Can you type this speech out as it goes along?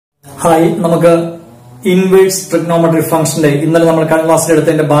Hi, നമുക്ക് inverse trigonometric ഫംഗ്ഷന്റെ ഇന്നലെ നമ്മൾ കഴിഞ്ഞ ക്ലാസ്സിൽ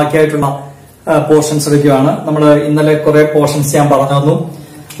എടുത്തതിന്റെ ബാക്കിയായിട്ടുള്ള പോർഷൻസ് എടുക്കുകയാണ്. നമ്മൾ ഇന്നലെ കുറെ പോർഷൻസ് ഞാൻ പറഞ്ഞു തന്നു.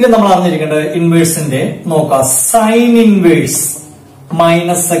 ഇനി നമ്മൾ അറിഞ്ഞിരിക്കേണ്ടത് ഇൻവേഴ്സിന്റെ നോക്കാം. സൈൻ ഇൻവേഴ്സ്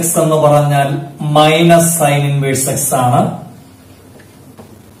മൈനസ് എക്സ് എന്ന് പറഞ്ഞാൽ മൈനസ് സൈൻ ഇൻവേഴ്സ് എക്സ് ആണ്.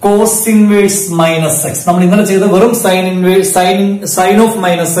 കോസ് ഇൻവേഴ്സ് മൈനസ് എക്സ് നമ്മൾ ഇന്നലെ ചെയ്ത വെറും sine inverse sign of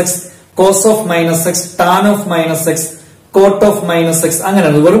minus X, cos of minus X, tan of minus X, coat of minus X,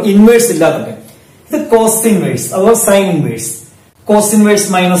 അങ്ങനെയാണ് വെറും ഇൻവേഴ്സ് ഇല്ലാത്തത്. ഇത് കോസ് ഇൻവേഴ്സ് അഥവാ sine inverse. Cos inverse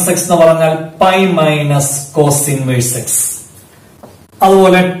minus X എന്ന് പറഞ്ഞാൽ pi minus cos inverse X.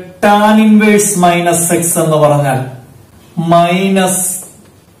 അതുപോലെ tan inverse minus X എന്ന് പറഞ്ഞാൽ മൈനസ്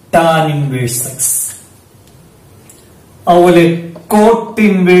ടാൻ ഇൻവേഴ്സ് എക്സ്. അതുപോലെ കോട്ട്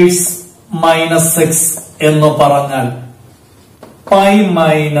ഇൻവേഴ്സ് മൈനസ് എക്സ് എന്ന് പറഞ്ഞാൽ pi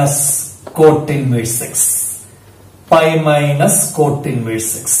minus cot inverse X. Pi minus cot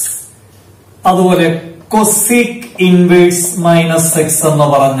inverse X. അതുപോലെ cosec inverse minus X എന്ന്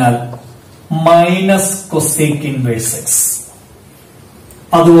പറഞ്ഞാൽ minus cosec inverse X.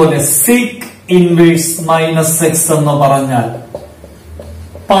 അതുപോലെ സീക് ഇൻവേഴ്സ് മൈനസ് എക്സ് എന്ന് പറഞ്ഞാൽ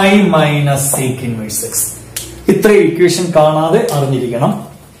pi minus seek inverse X. ഇത്രയും equation കാണാതെ അറിഞ്ഞിരിക്കണം.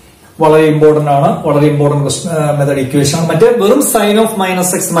 വളരെ ഇമ്പോർട്ടന്റ് ആണ്. വളരെ ഇമ്പോർട്ടന്റ് മെത്തേഡ് ഇക്വേഷൻ. മറ്റേ വെറും sign of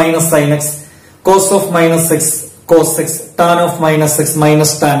minus X minus sign X, cos of minus X cos X, tan of minus X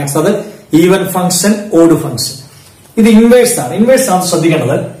minus tan X. അത് ഈവൻ ഫംഗ്ഷൻ, ഓഡ് ഫംഗ്ഷൻ. ഇത് ഇൻവേഴ്സ് ആണ്. ഇൻവേഴ്സ് ആണ്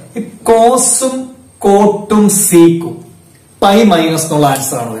ശ്രദ്ധിക്കേണ്ടത്. ഈ കോസും കോട്ടും സീക്കും പൈ മൈനസ് എന്നുള്ള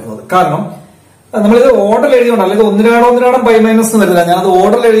ആൻസർ ആണ് വരുന്നത്. കാരണം നമ്മളിത് ഓർഡർ എഴുതിയോണ്ട്, അല്ലെങ്കിൽ ഒന്നിനാടം പൈ മൈനസ് എന്ന് വരുന്നില്ല. ഞാനത്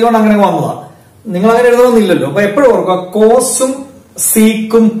ഓർഡർ എഴുതിയോണ്ട് അങ്ങനെ വന്നതാണ്. നിങ്ങൾ അങ്ങനെ എഴുതണമെന്നില്ലല്ലോ. അപ്പൊ എപ്പോഴും ഓർക്കുക, കോസും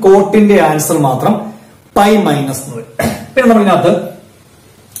സീക്കും കോട്ടിന്റെ ആൻസർ മാത്രം പൈ മൈനസ് എന്ന് വരും. പിന്നെ നമ്മളിതിനകത്ത്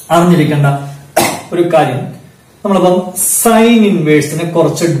അറിഞ്ഞിരിക്കേണ്ട ഒരു കാര്യം, നമ്മളിപ്പം സൈൻ ഇൻവേഴ്സിന്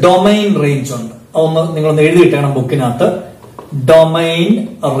കുറച്ച് ഡൊമൈൻ റേഞ്ച് ഉണ്ട്. അതൊന്ന് നിങ്ങളൊന്ന് എഴുതിയിട്ടാണ് ബുക്കിനകത്ത്. Domain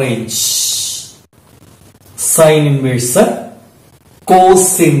range. Sine inverse, cos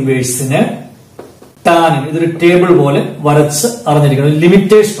ഇൻവേഴ്സിന്, ടാനിന് ഇതൊരു ടേബിൾ പോലെ വരച്ച് അറിഞ്ഞിരിക്കണം.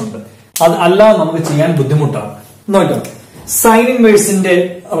 ലിമിറ്റേഷൻ ഉണ്ട്. അത് അല്ലാതെ നമുക്ക് ചെയ്യാൻ ബുദ്ധിമുട്ടാണ്. നോക്കാം. സൈൻ ഇൻവേഴ്സിന്റെ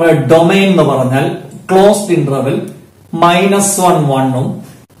ഡൊമൈൻ എന്ന് പറഞ്ഞാൽ closed interval -1 1ഉം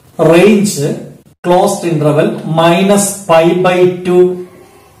range closed interval -π/2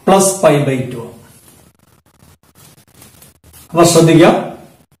 +π/2. അപ്പൊ ശ്രദ്ധിക്കാം.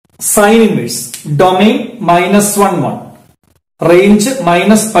 Sine inverse domain -1 1, range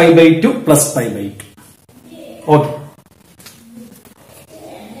 -π/2 +π/2. Okay.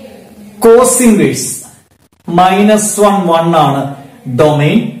 Cos inverse -1 1 ആണ്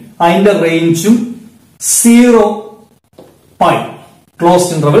ഡൊമൈൻ. അതിന്റെ റേഞ്ചും 0π,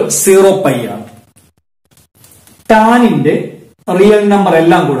 ക്ലോസ്ഡ് ഇന്റർവെൽ 0π ആണ്. ടാനിന്റെ റിയൽ നമ്പർ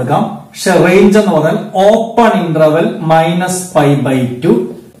എല്ലാം കൊടുക്കാം. പക്ഷെ റേഞ്ച് എന്ന് പറഞ്ഞാൽ ഓപ്പൺ ഇന്റർവെൽ -π/2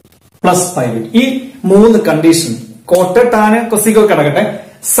 +π/2. ഈ മൂന്ന് കണ്ടീഷൻ, കോട്ട്, ടാന്, കൊസിക്കോ കിടക്കട്ടെ.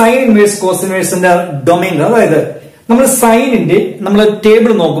 സൈൻ ഇൻവേഴ്സ് കോസ് ഇൻവേഴ്സിന്റെ ഡൊമൈൻ, അതായത് നമ്മൾ സൈനിന്റെ നമ്മൾ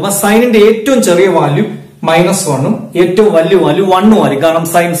ടേബിൾ നോക്കുമ്പോൾ സൈനിന്റെ ഏറ്റവും ചെറിയ വാല്യൂ -1ഉം ഏറ്റവും വലിയ വാല്യൂ 1ഉം ആയിരിക്കും. കാരണം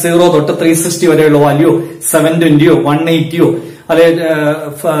സൈൻ 0 തൊട്ട് 360 വരെയുള്ള വാല്യൂ 720യോ 180യോ അല്ലെ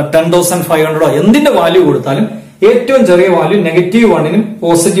 10,500ഓ എന്തിന്റെ വാല്യൂ കൊടുത്താലും ഏറ്റവും ചെറിയ വാല്യൂ -1നും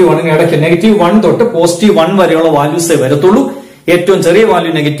 +1നും ഇടയ്ക്ക് -1 തൊട്ട് +1 വരെയുള്ള വാല്യൂസേ വരത്തുള്ളൂ. ഏറ്റവും ചെറിയ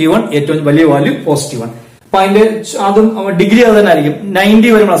വാല്യൂ -1, ഏറ്റവും വലിയ വാല്യൂ +1. അപ്പൊ അതിന്റെ അതും ഡിഗ്രി അത് തന്നെ ആയിരിക്കും. 90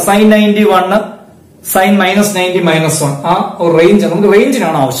 വരുമ്പോൾ സൈൻ 91, സൈൻ -90 -1, ആ റേഞ്ച് നമുക്ക്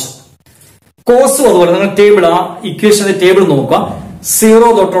റേഞ്ചിനാണ് ആവശ്യം. കോസും അതുപോലെ നിങ്ങൾ ടേബിൾ, ആ ഇക്വേഷന്റെ ടേബിൾ നോക്കുക. 0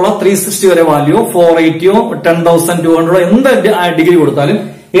 തൊട്ടുള്ള 360 വരെ വാല്യൂ 480യോ 10,200ഓ എന്ത് ഡിഗ്രി കൊടുത്താലും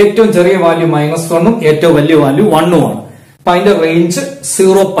ഏറ്റവും ചെറിയ വാല്യൂ -1ഉം ഏറ്റവും വലിയ വാല്യൂ 1ഉം ആണ്. അപ്പൊ അതിന്റെ റേഞ്ച്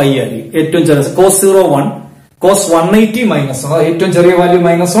 0π ആയിരിക്കും. ഏറ്റവും ചെറിയ കോസ് 01, കോസ് 180 -1, ഏറ്റവും ചെറിയ വാല്യൂ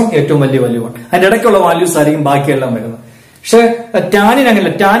 -1, ഏറ്റവും വലിയ വാല്യൂ 1. അതിന്റെ ഇടയ്ക്കുള്ള വാല്യൂസ് ആയിരിക്കും ബാക്കിയെല്ലാം വരുന്നത്. പക്ഷെ ടാനിന്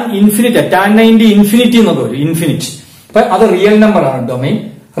അങ്ങനെയല്ല. ടാൻ ഇൻഫിനിറ്റി, ടാൻ 90 ഇൻഫിനിറ്റി എന്നൊക്കെ വരും. ഇൻഫിനിറ്റി. അപ്പൊ അത് റിയൽ നമ്പർ ആണ് ഡൊമൈൻ.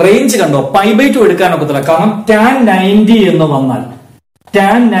 റേഞ്ച് കണ്ടോ, π/2 എടുക്കാനൊക്കത്തില്ല. കാരണം ടാൻ 90 എന്ന് വന്നാൽ,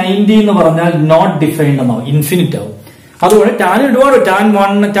 ടാൻ 90 എന്ന് പറഞ്ഞാൽ നോട്ട് ഡിഫൈൻഡ് എന്നാവും, ഇൻഫിനിറ്റ് ആവും. അതുകൊണ്ട് ടാൻ ഒരുപാട്, ടാൻ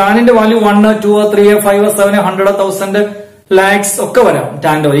 1, ടാനിന്റെ വാല്യൂ 1, 2, 3, 5, 7, 100, 1000, lakhs ഒക്കെ വരാം.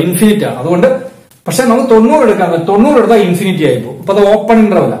 ടാന്റെ വാല്യൂ ഇൻഫിനിറ്റ് ആണ്. അതുകൊണ്ട് പക്ഷെ നമുക്ക് 90 എടുക്കാൻ, 90 എടുത്താൽ ഇൻഫിനിറ്റി ആയിപ്പോ. അപ്പൊ അത് ഓപ്പൺ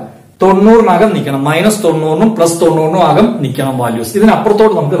ഇന്റർവെൽ. 90-നകം നിൽക്കണം. -90നും +90നും അകം നിൽക്കണം വാല്യൂസ്.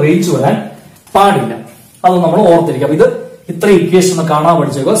 ഇതിനപ്പുറത്തോട്ട് നമുക്ക് റേഞ്ച് വരാൻ പാടില്ല. അത് നമ്മൾ ഓർത്തിരിക്കാം. ഇത് ഇത്ര ഇക്വേഷൻ കാണാൻ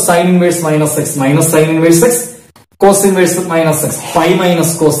പഠിച്ചേക്കോ. Sine inverse -x -sin inverse x, cos inverse -x pi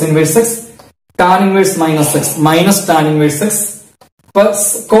minus cos inverse x, tan inverse -x tan inverse x,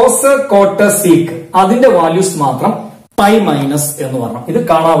 cos coat seek അതിന്റെ വാല്യൂസ് മാത്രം പൈ മൈനസ് എന്ന് പറഞ്ഞു. ഇത്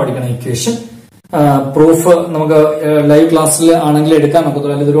കാണാൻ പഠിക്കണം ഇക്വേഷൻ. പ്രൂഫ് നമുക്ക് ലൈവ് ക്ലാസ്സിൽ ആണെങ്കിൽ എടുക്കാൻ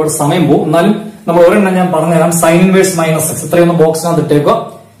നോക്കത്തില്ല, അല്ലെങ്കിൽ ഒരുപാട് സമയം പോകും. എന്നാലും നമ്മൾ ഒരെണ്ണം ഞാൻ പറഞ്ഞുതരാം. സൈൻ ഇൻവേഴ്സ് മൈനസ് എക്സ് ഇത്രയൊന്നും ബോക്സിനകത്ത് ഇട്ടേക്കുക.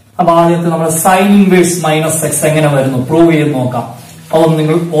 അപ്പൊ ആദ്യത്തെ നമ്മൾ സൈൻ ഇൻവേഴ്സ് മൈനസ് എക്സ് എങ്ങനെ വരുന്നു പ്രൂവ് ചെയ്ത് നോക്കാം. അതൊന്നും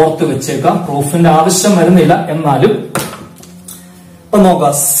നിങ്ങൾ ഓർത്ത് വെച്ചേക്കാം. പ്രൂഫിന്റെ ആവശ്യം വരുന്നില്ല. എന്നാലും ഇപ്പൊ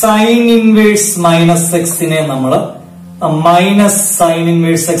നോക്കാം. സൈൻ ഇൻവേഴ്സ് മൈനസ് എക്സിനെ നമ്മൾ മൈനസ് സൈൻ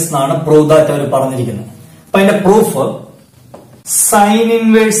ഇൻവേഴ്സ് എക്സ് എന്നാണ് പ്രൂവ് ദാറ്റ് അവർ പറഞ്ഞിരിക്കുന്നത്. അപ്പൊ അതിന്റെ പ്രൂഫ് സൈൻ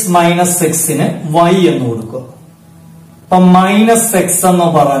ഇൻവേഴ്സ് മൈനസ് എക്സിന് വൈ എന്ന് കൊടുക്കുക. അപ്പൊ മൈനസ് എക്സ് എന്ന്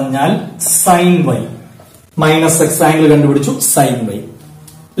പറഞ്ഞാൽ sine y. Minus X angle കണ്ടുപിടിച്ചു, സൈൻ വൈ.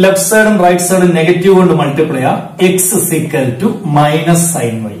 ലെഫ്റ്റ് സൈഡും റൈറ്റ് സൈഡും നെഗറ്റീവ് കൊണ്ട് മൾട്ടിപ്ലൈ ആ X equal to minus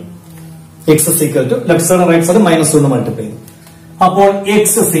sine y. X equal to left സൈഡും റൈറ്റ് സൈഡും മൈനസ് കൊണ്ട് മൾട്ടിപ്ലൈ ചെയ്തു. അപ്പോൾ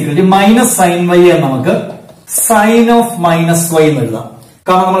X equal to minus sine y നമുക്ക് സൈൻ ഓഫ് മൈനസ് വൈ എന്ന് എഴുതാം.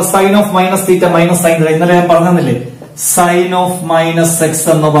 കാരണം നമ്മൾ sign of minus theta minus sign ഇന്നലെ ഞാൻ പറഞ്ഞില്ലേ, സൈൻ ഓഫ് മൈനസ് എക്സ്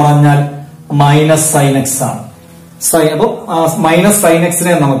എന്ന് പറഞ്ഞാൽ മൈനസ് സൈൻ എക്സ് ആണ്. അപ്പൊ മൈനസ് സൈൻ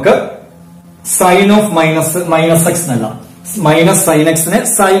എക്സിനെ നമുക്ക് സൈൻ ഓഫ് മൈനസ് എക്സ് എന്നെഴുതാം. Minus sign എക്സിനെ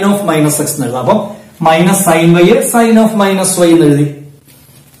sign of minus X എന്നെഴുതാം. അപ്പൊ minus sine y sign of minus Y എന്ന് എഴുതി.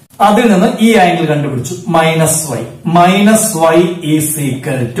 അതിൽ നിന്ന് ഈ ആംഗിൾ കണ്ടുപിടിച്ചു, minus Y. Minus Y is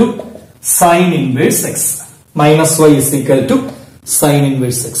equal to sine inverse X. Minus Y is equal to sine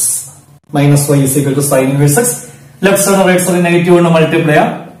inverse X. Minus Y is equal to sine inverse X. Left side right side negative കൊണ്ട് multiply ചെയ്യാം.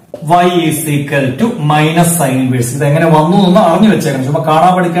 Y is equal to minus sine inverse. ഇത് എങ്ങനെ വന്നു എന്ന് അറിഞ്ഞു വെച്ചേക്കണം. ചുമ്മാ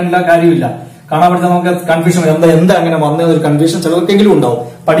കാണാൻ പഠിക്കേണ്ട കാര്യമില്ല. കാണാൻ പഠിച്ചാൽ നമുക്ക് കൺഫ്യൂഷൻ വരും. എന്താ അങ്ങനെ വന്നതൊരു കൺഫ്യൂഷൻ ചിലർക്കെങ്കിലും ഉണ്ടാവും,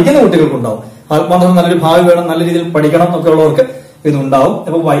 പഠിക്കുന്ന കുട്ടികൾക്ക് ഉണ്ടാവും. ആത്മാർത്ഥം നല്ലൊരു ഭാവി വേണം, നല്ല രീതിയിൽ പഠിക്കണം എന്നൊക്കെ ഉള്ളവർക്ക് ഇതുണ്ടാവും.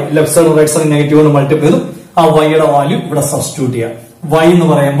 അപ്പൊ left side right side negative കൊണ്ട് മൾട്ടിപ്ലൈ ചെയ്തു. ആ വൈയുടെ വാല്യൂ ഇവിടെ സബ്സ്റ്റിറ്റ്യൂട്ട് ചെയ്യാം. വൈ എന്ന്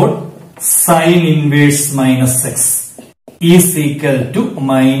പറയുമ്പോൾ sine inverse minus X is equal to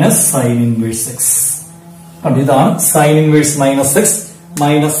minus sine inverse X. ഇതാണ് sine inverse minus X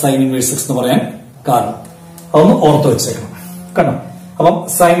minus sine inverse X എന്ന് പറയാൻ കാരണം. അതൊന്ന് ഓർത്ത് വെച്ചേക്കണം. കണ്ടോ? അപ്പം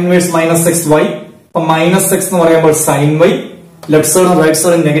sine inverse minus X Y. അപ്പൊ മൈനസ് എക്സ് എന്ന് പറയുമ്പോൾ സൈൻ വൈ. ലെഫ്റ്റ് സൈഡും റൈറ്റ്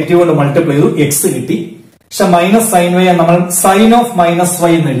സൈഡും നെഗറ്റീവ് കൊണ്ട് മൾട്ടിപ്ലൈ ചെയ്തു, എക്സ് കിട്ടി. പക്ഷെ മൈനസ് സൈൻ വൈ നമ്മൾ സൈൻ ഓഫ് മൈനസ്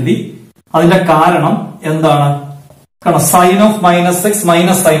വൈ എന്ന് എഴുതി. അതിന്റെ കാരണം എന്താണ്? കാരണം sign of minus X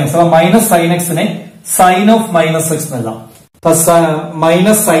minus sign X. അപ്പൊ minus sign എക്സിനെ sign of minus X എന്നെല്ലാം.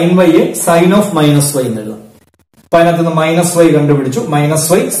 Minus sine y sign of minus Y എന്നെഴുതാം. അപ്പൊ അതിനകത്ത് നിന്ന് മൈനസ് വൈ കണ്ടുപിടിച്ചു, minus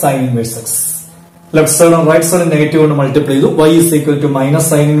Y sine inverse X. Left സൈഡും റൈറ്റ് സൈഡും നെഗറ്റീവ് കൊണ്ട് മൾട്ടിപ്ലൈ ചെയ്തു. Y is equal to minus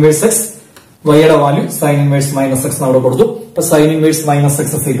sine inverse X. വൈയുടെ value sine inverse minus X അവിടെ കൊടുത്തു. അപ്പൊ sine inverse minus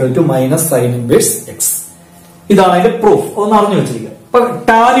X is equal to minus sine inverse X. ഇതാണ് അതിന്റെ പ്രൂഫ്. ഒന്ന് അറിഞ്ഞു വെച്ചിരിക്കുക. അപ്പൊ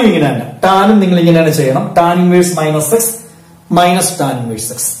ടാനും ഇങ്ങനെ തന്നെ, ടാനും നിങ്ങൾ ഇങ്ങനെയാണ് ചെയ്യണം. Tan inverse minus X minus tan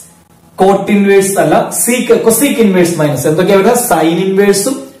inverse X. Cot inverse അല്ല, കൊസീക് ഇൻവേഴ്സ് മൈനസ്. എന്തൊക്കെയാ ഇവിടെ? Sign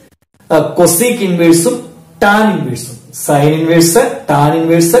ഇൻവേഴ്സും cosec ഇൻവേഴ്സും tan ഇൻവേഴ്സും. Sine inverse, tan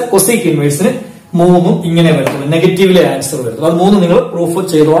inverse, cosec ഇൻവേഴ്സിന് മൂന്നും ഇങ്ങനെ വരുന്നത്. നെഗറ്റീവിലെ ആൻസർ വരുന്നത്. അത് മൂന്നും നിങ്ങൾ പ്രൂഫ്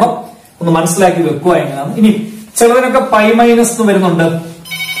ചെയ്തോണം. ഒന്ന് മനസ്സിലാക്കി വെക്കുക എങ്ങനെയാണ്. ഇനി ചിലതിനൊക്കെ പൈ മൈനസ് എന്ന് വരുന്നുണ്ട്,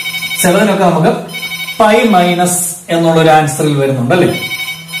 ചിലതിനൊക്കെ നമുക്ക് പൈ മൈനസ് എന്നുള്ള ഒരു ആൻസറിൽ വരുന്നുണ്ട് അല്ലെ?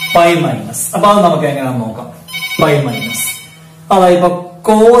 Pi minus. അപ്പൊ അത് നമുക്ക് എങ്ങനെയാണെന്ന് നോക്കാം. പൈ മൈനസ് അതായത് ഇപ്പൊ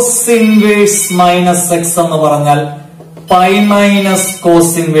കോസ് ഇൻവേഴ്സ് മൈനസ് എക്സ് എന്ന് പറഞ്ഞാൽ pi minus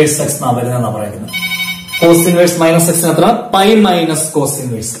cos inverse X എന്നാ വരുന്നതെന്നാ പറയുന്നത്. കോസ് ഇൻവേഴ്സ് മൈനസ് എക്സിന് എത്ര? Pi minus cos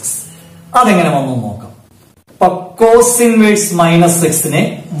inverse X. അതെങ്ങനെ വന്നു നോക്കാം. അപ്പൊ കോസ് ഇൻവേഴ്സ് മൈനസ് എക്സിനെ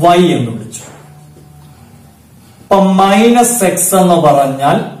വൈ എന്ന് വിളിച്ചു. അപ്പൊ മൈനസ് എക്സ് എന്ന്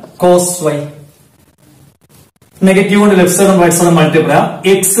പറഞ്ഞാൽ കോസ് വൈ. നെഗറ്റീവ് കൊണ്ട് ലെഫ്റ്റ് സൈഡും റൈറ്റ് സൈഡും multiply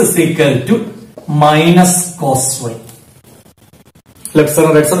X is equal to minus cos Y. Left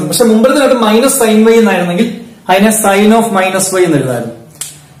സൈഡും റൈറ്റ് സൈഡും. പക്ഷെ മുമ്പിലത്തെ മൈനസ് സൈൻ വൈ എന്നായിരുന്നെങ്കിൽ അതിനെ സൈൻ ഓഫ് മൈനസ് വൈ എന്ന് എഴുതായിരുന്നു.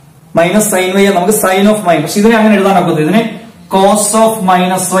 മൈനസ് സൈൻ വൈ നമുക്ക് സൈൻ ഓഫ് മൈനസ്. പക്ഷെ ഇതിനെ അങ്ങനെ എഴുതാൻ ഒക്കത്തില്ല. ഇതിനെ കോസ് ഓഫ്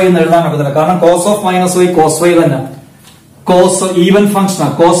മൈനസ് വൈ എന്ന് എഴുതാൻ ഒക്കത്തില്ല. കാരണം cos of minus Y cos Y തന്നെ. Cos even ഫംഗ്ഷനാ.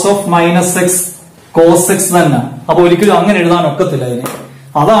 Cos of minus X cos X തന്നെ. അപ്പൊ ഒരിക്കലും അങ്ങനെ എഴുതാൻ ഒക്കത്തില്ല ഇതിനെ.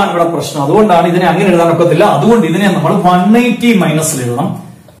 അതാണ് ഇവിടെ പ്രശ്നം. അതുകൊണ്ടാണ് ഇതിനെ അങ്ങനെ എഴുതാൻ ഒക്കത്തില്ല. അതുകൊണ്ട് ഇതിനെ നമ്മൾ 180 മൈനസിൽ എഴുതണം.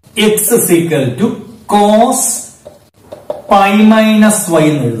 X is equal to cos pi minus Y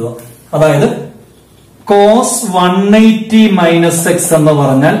എന്ന് എഴുതുക. അതായത് കോസ് 180 മൈനസ് എക്സ് എന്ന്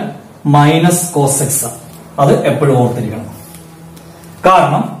പറഞ്ഞാൽ മൈനസ് കോസ് എക്സ്. അത് എപ്പോഴും ഓർത്തിരിക്കണം.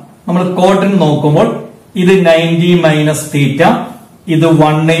 കാരണം നമ്മൾ കോട്ടിന് നോക്കുമ്പോൾ ഇത് 90 മൈനസ് തീറ്റ, ഇത്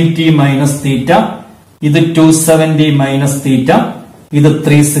 180 മൈനസ് തീറ്റ, ഇത് 270 മൈനസ് തീറ്റ, ഇത്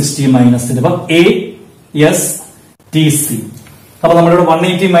 360 മൈനസ് തീറ്റ. അപ്പൊ എ എസ് ടി സി. അപ്പൊ നമ്മളിവിടെ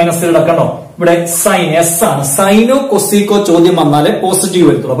 180 മൈനസ് ഇടക്കണ്ടോ? ഇവിടെ സൈൻ എസ് ആണ്. സൈനോ കൊസീക്കോ ചോദ്യം വന്നാലേ പോസിറ്റീവ്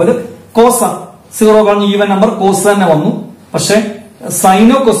വരത്തുള്ളൂ. അപ്പൊ ഇത് കോസ 0 കഴിഞ്ഞ് ഈവൻ നമ്പർ കോസ് തന്നെ വന്നു. പക്ഷെ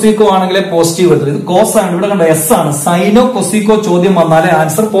സൈനോ കൊസീക്കോ ആണെങ്കിലേ പോസിറ്റീവ് വരത്തുള്ളൂ. ഇത് കോസ് ആണ്, ഇവിടെ കണ്ട എസ് ആണ്. സൈനോ കൊസീക്കോ ചോദ്യം വന്നാലേ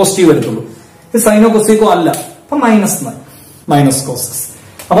ആൻസർ പോസിറ്റീവ് വരത്തുള്ളൂ. ഇത് സൈനോ കൊസീക്കോ അല്ല, അപ്പൊ മൈനസ് കോസ് എക്സ്.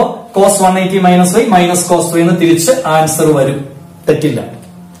 അപ്പൊ cos 180 minus Y minus cos 3 എന്ന് തിരിച്ച് ആൻസർ വരും, തെറ്റില്ല.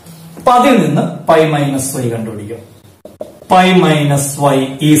 അപ്പൊ അതിൽ നിന്ന് പൈ മൈനസ് വൈ കണ്ടുപിടിക്കും. Pi minus Y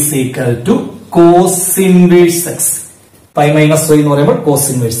is equal to cos inverse X. Pi minus Y എന്ന് പറയുമ്പോൾ കോസ്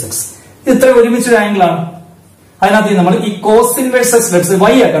ഇൻവേഴ്സ് എക്സ്. ഇത് ഇത്ര ഒരുമിച്ചൊരു ആംഗിൾ ആണ്. അതിനകത്ത് നമ്മൾ ഈ cos inverse X left side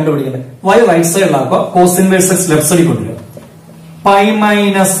Y ആ കണ്ടുപിടിക്കുന്നത്. Y right സൈഡിലാക്കുക, cos inverse X left സൈഡിൽ കൊണ്ടുവരിക. Pi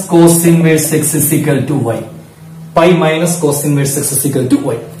minus cos inverse X is equal to Y. Pi minus cos inverse X is equal to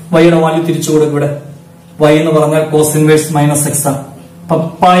Y. വൈയുടെ value തിരിച്ചു കൊടുക്കും. ഇവിടെ Y എന്ന് പറഞ്ഞാൽ കോസ് ഇൻവേഴ്സ് മൈനസ് എക്സ് ആണ്. അപ്പൊ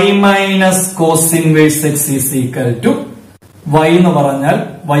pi minus cos inverse X is equal to Y എന്ന് പറഞ്ഞാൽ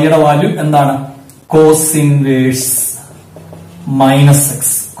വൈയുടെ വാല്യൂ എന്താണ്? Cos inverse minus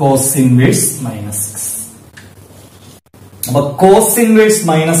X. Cos inverse minus X. അപ്പൊ കോസ് ഇൻവേഴ്സ്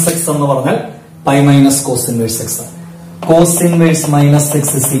മൈനസ് എക്സ് എന്ന് പറഞ്ഞാൽ pi minus cos inverse X ആണ്. Cos inverse minus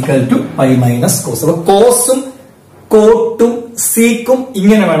X is equal to pi minus cos. അപ്പൊ കോസും കോട്ടും സീക്കും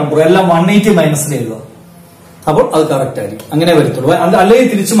ഇങ്ങനെ വേണം, എല്ലാം 180 മൈനസിൽ എഴുതുക. അപ്പോൾ അത് കറക്റ്റ് ആയിരിക്കും, അങ്ങനെ വരത്തുള്ളൂ. അല്ലെങ്കിൽ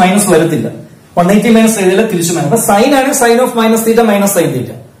തിരിച്ച് മൈനസ് വരത്തില്ല. 180 മൈനസ് എഴുതിയാൽ തിരിച്ചു മൈനസ്. അപ്പൊ സൈൻ ആണ് sign of minus theta minus sine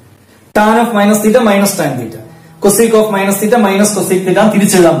theta, tan of minus theta minus tan theta, cosec of minus theta minus cosec theta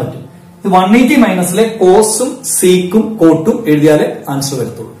തിരിച്ചെഴുതാൻ പറ്റും. ഇത് 180 മൈനസിലെ കോസും സീക്കും കോട്ടും എഴുതിയാലേ ആൻസർ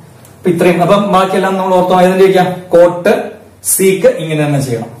വരത്തുള്ളൂ. അപ്പൊ ഇത്രയും. അപ്പം ബാക്കിയെല്ലാം നമ്മൾ ഓർത്തോ, ഏതിന്റെയൊക്കെയാ? കോട്ട് സീക്ക് ഇങ്ങനെ തന്നെ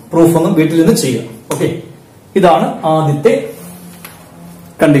ചെയ്യണം. പ്രൂഫ് ഒന്നും വീട്ടിൽ നിന്ന് ചെയ്യാം. ഓക്കെ, ഇതാണ് ആദ്യത്തെ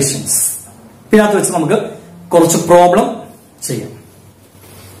കണ്ടീഷൻസ്. ഇതിനകത്ത് വെച്ച് നമുക്ക് കുറച്ച് പ്രോബ്ലം ചെയ്യാം.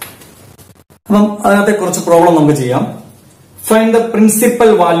 അപ്പം അതിനകത്തെ കുറച്ച് പ്രോബ്ലം നമുക്ക് ചെയ്യാം. Find the principal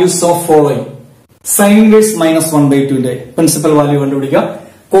values of following. Sine inverse minus 1/2 principal value കണ്ടുപിടിക്കുക.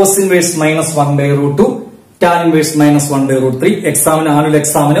 Cos inverse minus 1/√2, tan inverse minus 1/√3. Annual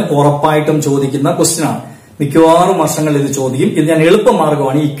എക്സാമിന് ഉറപ്പായിട്ടും ചോദിക്കുന്ന ക്വസ്റ്റ്യൻ ആണ്. മിക്കവാറും വർഷങ്ങളിൽ ഇത് ചോദിക്കും. ഇത് ഞാൻ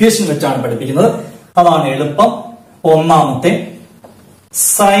എളുപ്പമാർഗമാണ്, ഇക്വേഷൻ വെച്ചാണ് പഠിപ്പിക്കുന്നത്. അതാണ് എളുപ്പം. ഒന്നാമത്തെ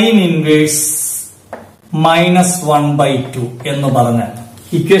സൈൻ ഇൻവേഴ്സ് മൈനസ് 1/2 എന്ന് പറഞ്ഞാൽ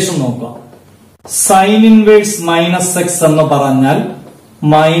ഇക്വേഷൻ നോക്കുക. സൈൻ ഇൻവേഴ്സ് മൈനസ് എക്സ് എന്ന് പറഞ്ഞാൽ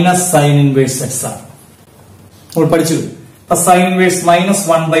മൈനസ് സൈൻ ഇൻവേഴ്സ് എക്സ് ആണ്. നമ്മൾ പഠിച്ചു. സൈൻ ഇൻവേഴ്സ് മൈനസ്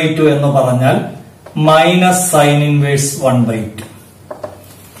 1/2 എന്ന് പറഞ്ഞാൽ മൈനസ് സൈൻ ഇൻവേഴ്സ് 1/2.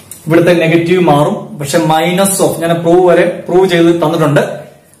 ഇവിടുത്തെ നെഗറ്റീവ് മാറും, പക്ഷെ മൈനസ് ഓഫ് ഞാൻ പ്രൂവ് ചെയ്ത് തന്നിട്ടുണ്ട്.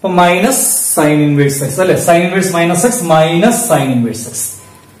 അപ്പൊ മൈനസ് സൈൻ ഇൻവേഴ്സ് എക്സ് അല്ലെ. Sine inverse minus X minus sine inverse X.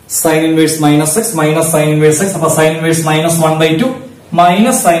 Sine inverse minus X minus sine inverse X. അപ്പൊ sine inverse minus 1/2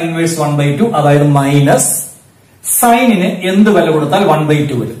 minus sine inverse 1/2, അതായത് മൈനസ് സൈനിന് എന്ത് വില കൊടുത്താൽ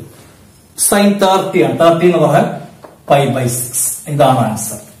 1/2 വരും. സൈൻ 30 ആണ്. 30 എന്ന് പറഞ്ഞാൽ π/6. ഇതാണ്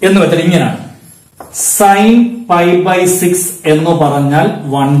ആൻസർ. എന്ന് വെച്ചാൽ ഇങ്ങനെയാണ്. സൈൻ π/6 എന്ന് പറഞ്ഞാൽ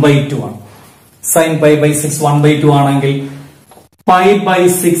 1/2 ആണ്. സൈൻ π/6 1/2 ആണെങ്കിൽ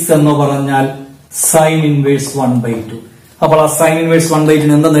π/6 എന്ന് പറഞ്ഞാൽ സൈൻ ഇൻവേഴ്സ് 1/2. അപ്പോൾ ആ സൈൻ ഇൻവേഴ്സ്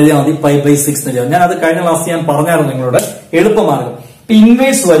 1/2 എന്തെന്ന് എഴുതിയാൽ മതി? π/6 എഴുതാം. ഞാൻ അത് കഴിഞ്ഞ ക്ലാസ് ഞാൻ പറഞ്ഞായിരുന്നു നിങ്ങളോട്, എളുപ്പമാർഗം.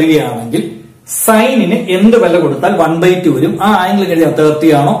 ഇൻവേഴ്സ് വരികയാണെങ്കിൽ സൈനിന് എന്ത് വില കൊടുത്താൽ 1/2 വരും. ആ ആംഗിൾ എഴുതിയാൽ 30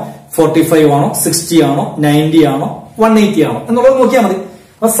 ആണോ 45 ആണോ 60 ആണോ 90 ആണോ 180 ആണോ എന്നുള്ളത് നോക്കിയാൽ മതി.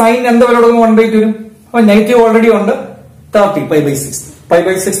 അപ്പൊ സൈൻ എന്ത് വില കൊടുക്കുമ്പോൾ 1/2 വരും. അപ്പൊ നെഗറ്റീവ് ഓൾറെഡി ഉണ്ട്. 30 π/6.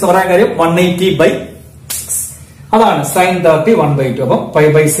 π/6 എന്ന് പറയാൻ കാര്യം 180/6. അതാണ് സൈൻ 30 1/2. അപ്പൊ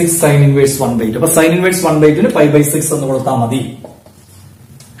π/6 സൈൻ ഇൻവേഴ്സ് 1/2. അപ്പൊ സൈൻ ഇൻവേഴ്സ് 1/2 π/6 എന്ന് കൊടുത്താൽ മതി.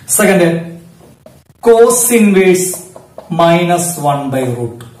 Second, cos inverse minus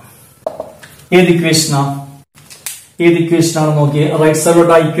 1/√2. ഏത് ഇക്വേഷനാ? നോക്കിയേ. റൈറ്റ്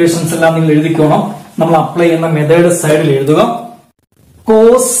സൈഡിലോട്ട് ആ ഇക്വേഷൻസ് എല്ലാം നിങ്ങൾ എഴുതിക്കോണം. നമ്മൾ അപ്ലൈ ചെയ്യുന്ന മെത്തേഡ് സൈഡിൽ എഴുതുക.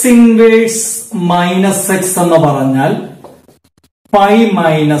 കോസ് ഇൻവേഴ്സ് മൈനസ് എക്സ് എന്ന് പറഞ്ഞാൽ pi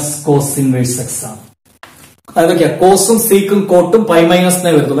minus cos inverse X ആണ്. അതൊക്കെയാ കോസും സീക്കും കോട്ടും പൈ മൈനസ്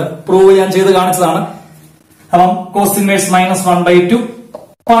വരുന്നത്. പ്രൂവ് ഞാൻ ചെയ്ത് കാണിച്ചതാണ്. അപ്പം cos inverse minus 1/2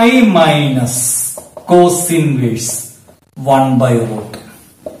 pi minus cos inverse 1/√2.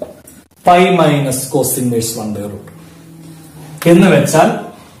 Pi minus cos inverse 1/√2 എന്ന് വെച്ചാൽ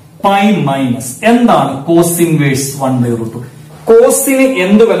പൈ മൈനസ് എന്താണ് കോസ് ഇൻവേഴ്സ് 1/√2. കോസിന്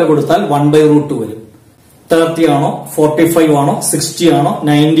എന്ത് വില കൊടുത്താൽ 1/√2 വരും. 30 ആണോ 45 ആണോ 60 ആണോ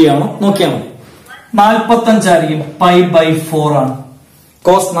 90 ആണോ നോക്കിയാൽ മതി. 45 ആയിരിക്കും. π/4 ആണ്.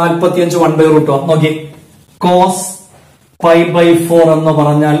 കോസ് 45 1/√2 ആണ്. നോക്കി, കോസ് π/4 എന്ന്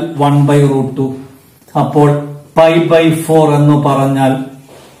പറഞ്ഞാൽ 1/√2. അപ്പോൾ π/4 എന്ന് പറഞ്ഞാൽ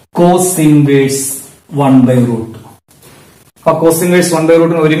കോസ് ഇൻവേഴ്സ് 1/√2. അപ്പൊ കോസ് ഇൻവേഴ്സ്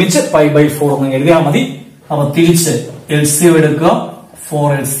 1/√2 ഒരുമിച്ച് π/4 എന്ന് എഴുതിയാൽ മതി. അപ്പൊ തിരിച്ച് എൽസിയം എടുക്കുക. 4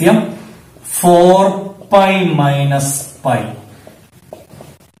 എൽസിയം 4π - π.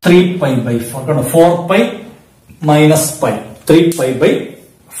 3 pi by 4 കണ്ടോ 4 pi minus pi 3 pi by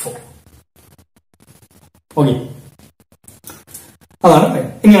 4. Okay, അതാണ്.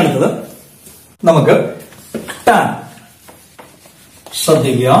 ഇനി അടുത്തത് നമുക്ക് ടാൻ.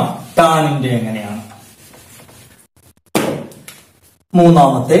 ശ്രദ്ധിക്കുക, ടാനിന്റെ എങ്ങനെയാണ്.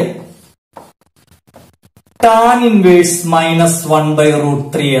 മൂന്നാമത്തെ ടാൻ ഇൻവേഴ്സ് മൈനസ്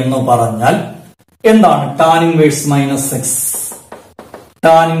 1/√3 എന്ന് പറഞ്ഞാൽ എന്താണ്? Tan inverse minus X,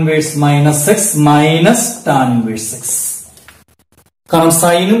 tan inverse minus X minus tan inverse X. കാരണം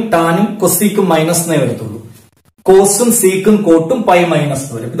സൈനും ടാനും കൊസീക്കും മൈനസ് എന്നേ വരത്തുള്ളൂ. കോസും സീക്കും കോട്ടും പൈ മൈനസ്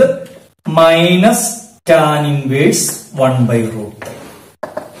വരും. ഇത് മൈനസ് ടാൻ ഇൻവേഴ്സ് 1/√3.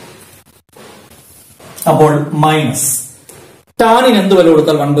 അപ്പോൾ മൈനസ് ടാനിന് എന്ത് വില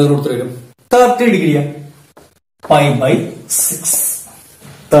കൊടുത്താൽ 1/√3 വരും? 30 ഡിഗ്രിയാണ്. പൈ ബൈ 6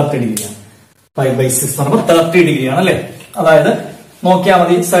 30 ഡിഗ്രിയാണ്. പൈ ബൈ 6 പറയുമ്പോൾ 30 ഡിഗ്രിയാണ് അല്ലെ? അതായത് നോക്കിയാൽ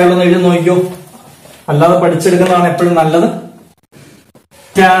മതി, സൈഡിലൊന്ന് എഴുതി നോക്കിയോ, അല്ലാതെ പഠിച്ചെടുക്കുന്നതാണ് എപ്പോഴും നല്ലത്.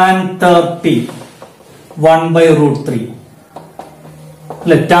 ടാൻ 30 1/√3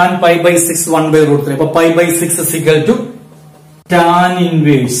 അല്ലെ? Tan pi by 6 1/√3. അപ്പൊ pi by 6 is equal to tan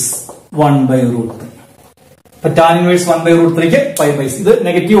inverse 1/√3. അപ്പൊ ടാൻ ഇൻവേഴ്സ് 1/√3ക്ക് പൈ ബൈ 6. ഇത്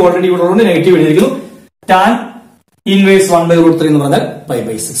നെഗറ്റീവ് ഓൾറെഡി ഇവിടെ ഉണ്ട്, നെഗറ്റീവ് എഴുതിയിരിക്കുന്നു. ടാൻ ഇൻവേഴ്സ് 1/√3 എന്ന് പറഞ്ഞാൽ pi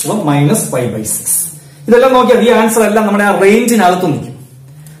by 6 minus pi by 6. ഇതെല്ലാം നോക്കിയാൽ ഈ ആൻസർ എല്ലാം നമ്മുടെ ആ റേഞ്ചിനകത്ത് നിൽക്കും.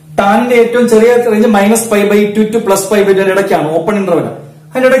 ടാനിന്റെ ഏറ്റവും ചെറിയ range minus pi by 2 two plus pi by 2 ഇടയ്ക്കാണ്, ഓപ്പൺ ഇന്റർവൽ.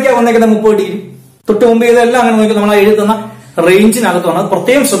 അതിന്റെ ഇടയ്ക്കാണ് വന്നേക്കുന്നത് 30 ഡിഗ്രി. തൊട്ട് മുമ്പ് ഇതെല്ലാം അങ്ങനെ നോക്കി നമ്മൾ എഴുതുന്ന റേഞ്ചിനകത്താണ്. അത്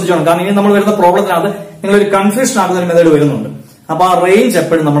പ്രത്യേകം ശ്രദ്ധിച്ചോണം. കാരണം ഇനി നമ്മൾ വരുന്ന പ്രോബ്ലത്തിനകത്ത് നിങ്ങളൊരു കൺഫ്യൂഷൻ ആകുന്ന മെത്തേഡ് വരുന്നുണ്ട്. അപ്പൊ ആ റേഞ്ച്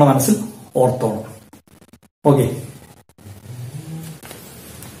എപ്പോഴും നമ്മുടെ മനസ്സിൽ ഓർത്തോണം. ഓക്കെ,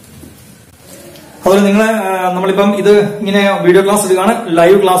 അതുപോലെ നമ്മളിപ്പം ഇത് ഇങ്ങനെ വീഡിയോ ക്ലാസ് എടുക്കുകയാണ്,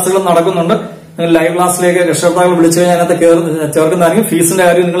 ലൈവ് ക്ലാസ്സുകൾ നടക്കുന്നുണ്ട്. നിങ്ങൾ ലൈവ് ക്ലാസ്സിലേക്ക് രക്ഷകർത്താക്കൾ വിളിച്ചു കഴിഞ്ഞാൽ അതിനകത്ത് ചേർക്കുന്നതായിരിക്കും. ഫീസിന്റെ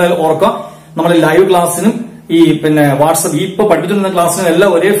കാര്യം നിങ്ങൾ ഓർക്കുക. നമ്മൾ ലൈവ് ക്ലാസ്സിനും ഈ പിന്നെ വാട്സപ്പ് ഇപ്പൊ പഠിപ്പിച്ചിരുന്ന ക്ലാസ്സിനും എല്ലാം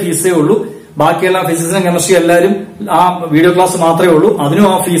ഒരേ ഫീസേ ഉള്ളൂ. ബാക്കിയെല്ലാം ഫിസിക്സിനും കെമിസ്ട്രി എല്ലാവരും ആ വീഡിയോ ക്ലാസ് മാത്രമേ ഉള്ളൂ, അതിനും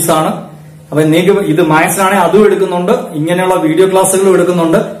ആ ഫീസാണ്. അപ്പൊ നിങ്ങൾക്ക് ഇത് മാത്സിനാണെങ്കിൽ അതും എടുക്കുന്നുണ്ട്, ഇങ്ങനെയുള്ള വീഡിയോ ക്ലാസ്സുകളും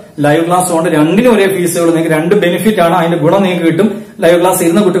എടുക്കുന്നുണ്ട്, ലൈവ് ക്ലാസ് കൊണ്ട് രണ്ടിനും ഒരേ ഫീസേ ഉള്ളൂ. നിങ്ങൾക്ക് രണ്ട് ബെനിഫിറ്റ് ആണ്, അതിന്റെ ഗുണം നിങ്ങൾക്ക് കിട്ടും. ലൈവ് ക്ലാസ്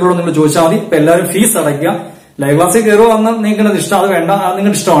ഇരുന്ന കുട്ടികളോട് നിങ്ങൾ ചോദിച്ചാൽ മതി. ഇപ്പൊ എല്ലാവരും ഫീസ് അടയ്ക്കുക. ലൈവ് ക്ലാസ്സിൽ കയറുക വന്ന് നിങ്ങൾക്ക് ഇഷ്ടം, അത് വേണ്ട, അത്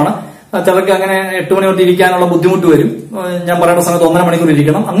നിങ്ങളുടെ ഇഷ്ടമാണ്. ചിലർക്ക് അങ്ങനെ 8 മണി തൊട്ട് ഇരിക്കാനുള്ള ബുദ്ധിമുട്ട് വരും. ഞാൻ പറയുന്ന സമയത്ത് 1.5 മണിക്കൂർ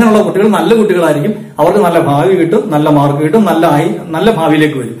ഇരിക്കണം. അങ്ങനെയുള്ള കുട്ടികൾ നല്ല കുട്ടികളായിരിക്കും. അവർക്ക് നല്ല ഭാവി കിട്ടും, നല്ല മാർക്ക് കിട്ടും, നല്ല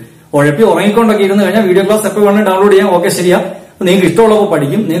ഭാവിയിലേക്ക് വരും. ഉഴപ്പി ഉറങ്ങിക്കൊണ്ടൊക്കെ ഇരുന്ന് കഴിഞ്ഞാൽ വീഡിയോ ക്ലാസ് എപ്പോൾ വേണമെങ്കിൽ ഡൗൺലോഡ് ചെയ്യാം. ഓക്കെ, ശരിയാ. നിങ്ങൾക്ക് ഇഷ്ടമുള്ളപ്പോൾ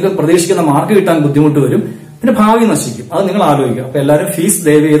പഠിക്കും, നിങ്ങൾക്ക് പ്രതീക്ഷിക്കുന്ന മാർക്ക് കിട്ടാൻ ബുദ്ധിമുട്ട് വരും, പിന്നെ ഭാവി നശിക്കും. അത് നിങ്ങൾ ആലോചിക്കുക. അപ്പൊ എല്ലാവരും ഫീസ്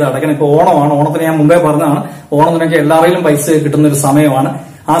ദയവ് ചെയ്ത് അടയ്ക്കണം. ഇപ്പൊ ഓണമാണ്, ഓണത്തിന് ഞാൻ മുമ്പേ പറഞ്ഞതാണ്, ഓണത്തിനൊക്കെ എല്ലാവരിലും പൈസ കിട്ടുന്ന ഒരു സമയമാണ്.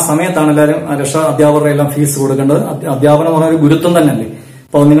 ആ സമയത്താണ് എല്ലാവരും അധ്യാപകരുടെ എല്ലാം ഫീസ് കൊടുക്കേണ്ടത്. അധ്യാപനം എന്ന് പറഞ്ഞ ഒരു ഗുരുത്വം തന്നെയല്ലേ.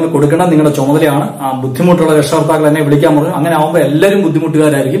 അപ്പൊ നിങ്ങൾ കൊടുക്കേണ്ടത് നിങ്ങളുടെ ചുമതലയാണ്. ആ ബുദ്ധിമുട്ടുള്ള രക്ഷകർത്താക്കൾ എന്നെ വിളിക്കാൻ പറഞ്ഞു. അങ്ങനെ ആവുമ്പോൾ എല്ലാവരും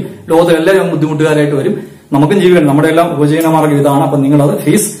ബുദ്ധിമുട്ടുകാരായിരിക്കും. ലോകത്ത് എല്ലാവരും ബുദ്ധിമുട്ടുകാരായിട്ട് വരും. നമുക്കും ജീവിക്കണം, നമ്മുടെ എല്ലാം ഉപജീവന മാർഗം ഇതാണ്. അപ്പൊ നിങ്ങളത്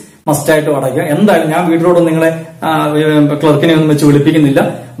ഫീസ് മസ്റ്റായിട്ട് അടയ്ക്കുക. എന്തായാലും ഞാൻ വീട്ടിലോട്ട് നിങ്ങളെ ക്ലർക്കിനെ ഒന്നും വെച്ച് വിളിപ്പിക്കുന്നില്ല.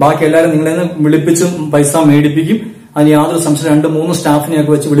 ബാക്കി എല്ലാവരും നിങ്ങളെ വിളിപ്പിച്ചും പൈസ മേടിപ്പിക്കും. അതിന് യാതൊരു സംശയം 2-3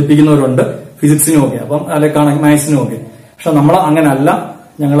 സ്റ്റാഫിനെയൊക്കെ വെച്ച് വിളിപ്പിക്കുന്നവരുണ്ട്, ഫിസിക്സിനും ഒക്കെ, അപ്പം അല്ലെങ്കിൽ മാത്സിനും ഒക്കെ. പക്ഷെ നമ്മൾ അങ്ങനല്ല,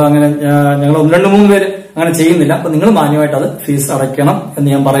 ഞങ്ങൾ 1-2-3 പേര് അങ്ങനെ ചെയ്യുന്നില്ല. അപ്പൊ നിങ്ങൾ മാന്യമായിട്ട് അത് ഫീസ് അടയ്ക്കണം എന്ന്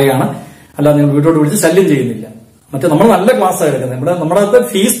ഞാൻ പറയുകയാണ്. അല്ലാതെ നിങ്ങൾ വീട്ടിലോട്ട് വിളിച്ച് ശല്യം ചെയ്യുന്നില്ല. മറ്റേ നമ്മൾ നല്ല ക്ലാസ്സാണ് എടുക്കുന്നത്. ഇവിടെ നമ്മുടെ അടുത്ത്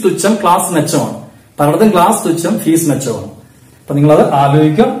ഫീസ് തുച്ഛം, ക്ലാസ് മെച്ചമാണ്. പലയിടത്തും ക്ലാസ് തുച്ഛം, ഫീസ് മെച്ചമാണ്. അപ്പൊ നിങ്ങളത്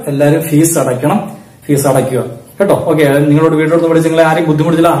ആലോചിക്കുക. എല്ലാവരും ഫീസ് അടയ്ക്കണം, ഫീസ് അടയ്ക്കുക കേട്ടോ. ഓക്കെ, നിങ്ങളോട് വീട്ടിലോട്ട് വിളിച്ച് നിങ്ങളെ ആരെയും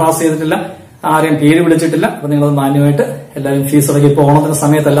ബുദ്ധിമുട്ടില്ല, ഹറാസ് ചെയ്തിട്ടില്ല, ആരെയും പേര് വിളിച്ചിട്ടില്ല. അപ്പൊ നിങ്ങളത് മാന്യമായിട്ട് എല്ലാവരും ഫീസ് അടയ്ക്കുക. ഇപ്പൊ ഓണത്തിന്റെ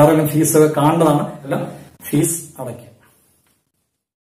സമയത്ത് എല്ലാവരും ഫീസ് ഒക്കെ കാണേണ്ടതാണ്. എല്ലാം ഫീസ് അടയ്ക്കുക.